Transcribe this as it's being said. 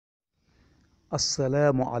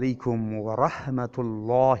Assalamu alaikum wa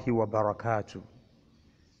rahmatullahi wa barakatuh.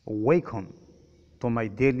 Welcome to my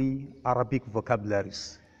daily Arabic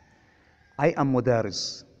vocabularies. I am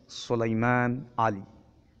Mudaris Sulaiman Ali.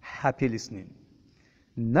 Happy listening.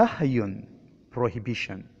 Nahyun,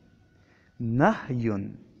 prohibition.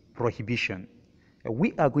 Nahyun, prohibition.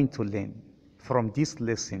 We are going to learn from this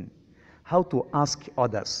lesson how to ask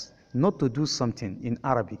others not to do something in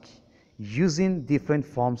Arabic using different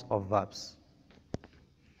forms of verbs.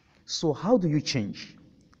 So how do you change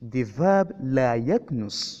the verb la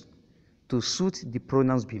yaknus to suit the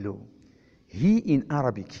pronouns below? He in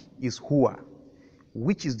Arabic is huwa,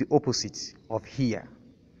 which is the opposite of here.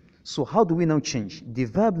 So how do we now change the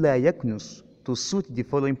verb la yaknus to suit the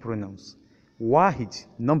following pronouns? Wahid,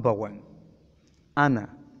 number one. Ana,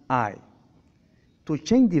 I. To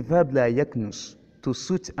change the verb la yaknus to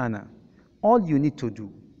suit ana, all you need to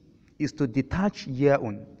do is to detach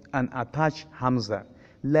ya'un and attach hamza.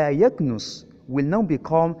 La yaknus will now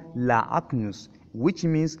become la aknus, which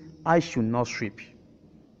means I should not strip.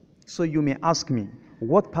 So you may ask me,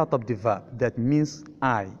 what part of the verb that means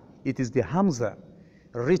I? It is the hamza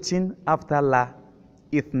written after la.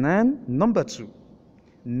 Ithnan, number two.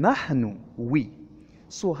 Nahnu, we.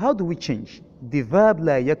 So how do we change the verb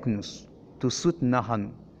la yaknus to suit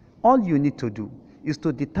nahanu? All you need to do is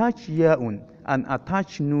to detach ya'un and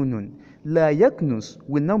attach nunun. La yaknus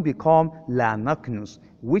will now become la naknus,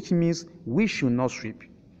 which means we should not strip.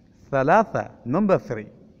 Thalatha, number three.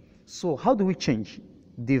 So how do we change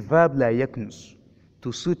the verb la yaknus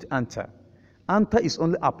to suit anta? Anta is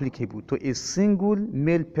only applicable to a single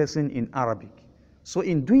male person in Arabic. So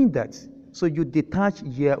in doing that, so you detach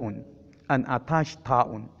ya'un and attach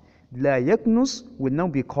ta'un. La yaknus will now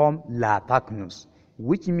become la taknus,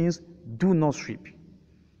 which means do not strip.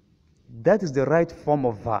 That is the right form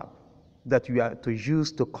of verb that you are to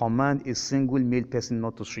use to command a single male person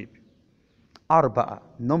not to strip. Arba'a,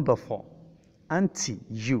 number four. Anti,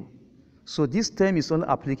 you. So this term is only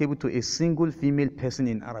applicable to a single female person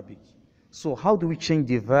in Arabic. So how do we change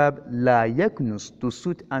the verb la yaknus to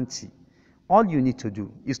suit anti? All you need to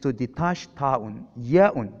do is to detach ta'un,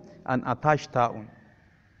 ya'un, and attach ta'un.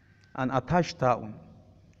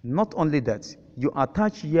 Not only that, you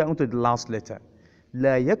attach ya'un to the last letter.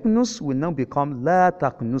 La yaknus will now become la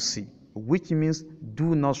taknusi, which means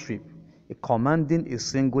do not strip, commanding a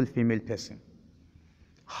single female person.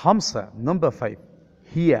 Hamsa, number five.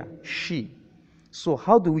 Here, she. So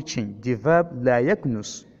how do we change the verb la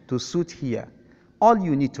yaknus to suit here? All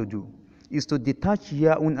you need to do is to detach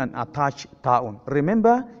ya'un and attach ta'un.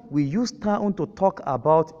 Remember, we use ta'un to talk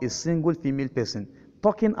about a single female person,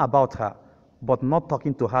 talking about her, but not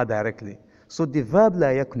talking to her directly. So the verb la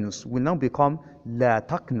yaknus will now become la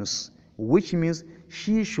taknus, which means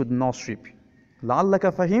she should not strip.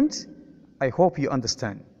 La'allaka fahimt? I hope you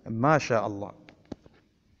understand. MashaAllah.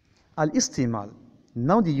 Al-istimal.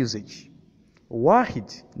 Now the usage.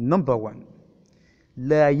 Wahid, number one.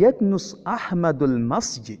 La yaknus Ahmadul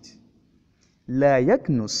masjid. La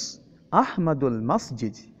yaknus Ahmadul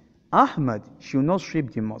masjid. Ahmad should not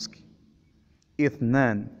strip the mosque.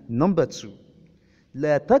 Ithnan, number two.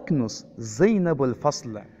 La taknus Zainabul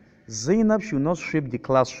fasla. Zainab should not strip the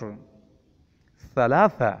classroom.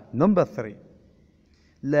 Thalatha, number three.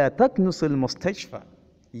 La taknus al-mustashfa.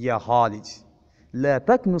 Ya Khalid. La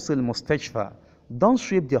taknus al-mustashfa. Don't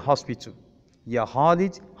strip the hospital. Ya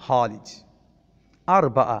Khalid, Khalid.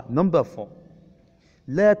 Arba'a, number four.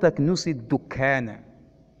 La taknusi dukana.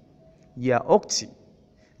 Ya Uqti.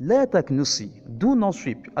 La taknusi. Do not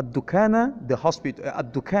strip ad-dukana, the hospital,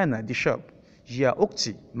 ad-dukana, the shop. Ya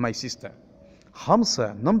Uqti, my sister.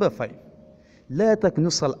 Khamsa, number five. La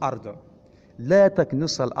taknus al-arda. La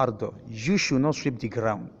taknus al-arda. You should not strip the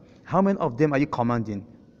ground. How many of them are you commanding?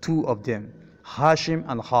 Two of them. Hashim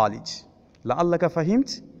and Khalid. La'allaka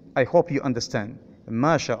fahimt? I hope you understand.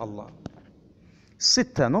 MashaAllah.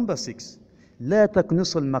 Sitta, number six. La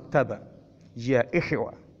taknus al-maktaba. Ya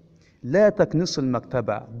ihwa. La taknus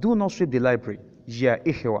al-maktaba. Do not strip the library. Ya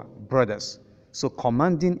ihwa, brothers. So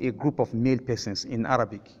commanding a group of male persons in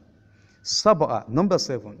Arabic. Sab'a, number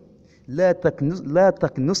seven. La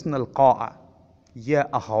taknusna al-qa'a. Ya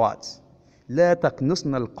akhawat. La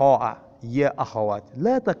taknusna al-qa'a. Ya akhawat.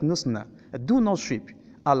 La taknusna. Do not strip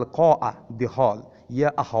al-qa'a, the hall.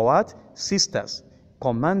 Ya akhawat, sisters.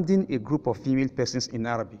 Commanding a group of female persons in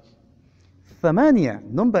Arabic. Thamania,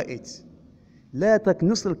 number eight. La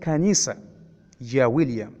taknus al-kanisa. Ya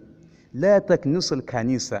William. La taknus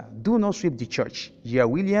al-kanisa. Do not strip the church. Ya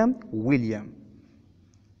William, William.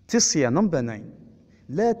 Tisya, number nine.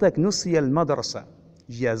 La taknusi al-madrasa.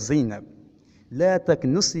 Ya Zainab. لا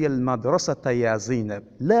تكنسي المدرسة يا زينب.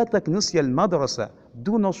 لا تكنسي المدرسة.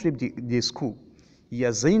 Do not sweep the school.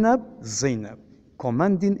 Ya Zainab, Zainab.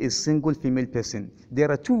 Commanding a single female person. There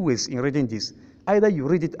are two ways in reading this. Either you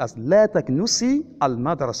read it as لا تكنسي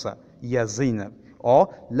المدرسة يا زينب, or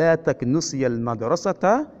لا تكنسي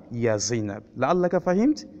المدرسة يا زينب. لعلك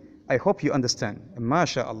فهمت? I hope you understand. ما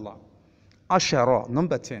شاء الله. 10.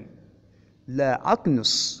 Number 10. لا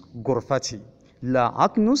أكنس غرفتي. لا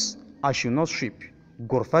أكنس, I should not sweep.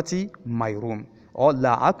 غرفتي, my room. Or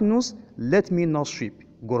لا أكنس, let me not sweep.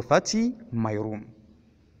 غرفتي, my room.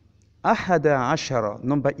 11.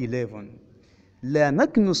 Number 11. لا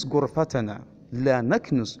نكنس غرفتنا. لا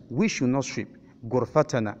نكنس, we should not sweep.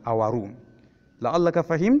 غرفتنا, our room. لعلك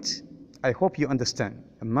فهمت? I hope you understand.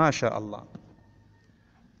 ما شاء الله.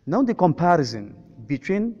 Now the comparison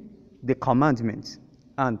between the commandment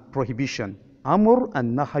and prohibition. Amr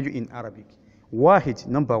and Nahyu in Arabic. Wahid,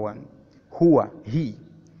 number 1. Huwa, he.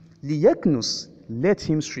 ليكنس, let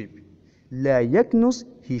him sweep. لا يكنس,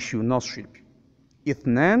 he should not sweep.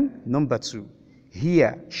 Ithnan, number 2.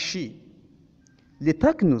 Here, she.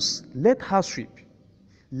 لتكنس, let her sweep.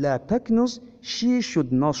 لا تكنس, she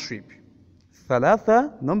should not sweep.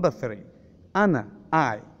 ثلاثة, number 3. أنا,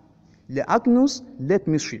 I. لأكنس, let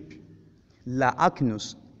me sweep. لا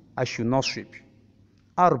أكنس, I should not sweep.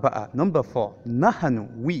 أربعة, number 4. نحن,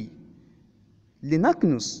 we.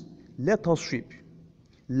 لنكنس, let us sweep.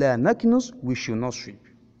 لا نكنس, we should not sweep.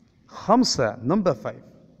 خمسة, number 5.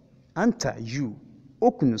 أنت, you.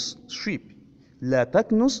 أكنس, sweep. لا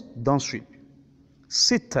تكنس, don't sweep.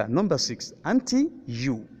 ستة, number 6. أنت,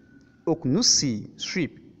 you. أكنسي,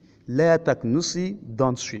 sweep. لا تكنسي,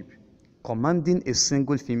 don't sweep. Commanding a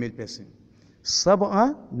single female person.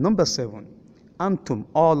 سبعة, number 7. Antum,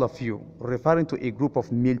 all of you, referring to a group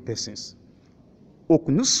of male persons.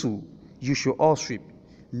 Oknusu, you should all sweep.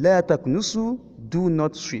 La taknusu, do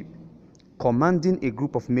not sweep. Commanding a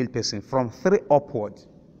group of male persons from 3 upward.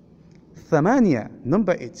 Thamania,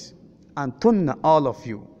 number 8. Antunna, all of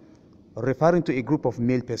you, referring to a group of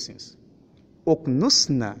male persons.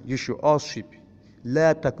 Oknusna, you should all sweep.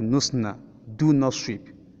 La taknusna, do not sweep.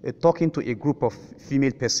 Talking to a group of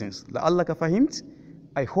female persons. لعلك فهمت?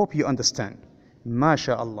 I hope you understand. ما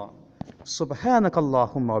شاء الله. سبحانك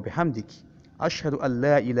اللهم وبحمدك أشهد أن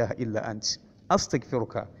لا إله إلا أنت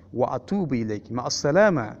أستغفرك وأتوب إليك. مع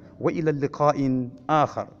السلامة وإلى اللقاء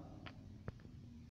آخر.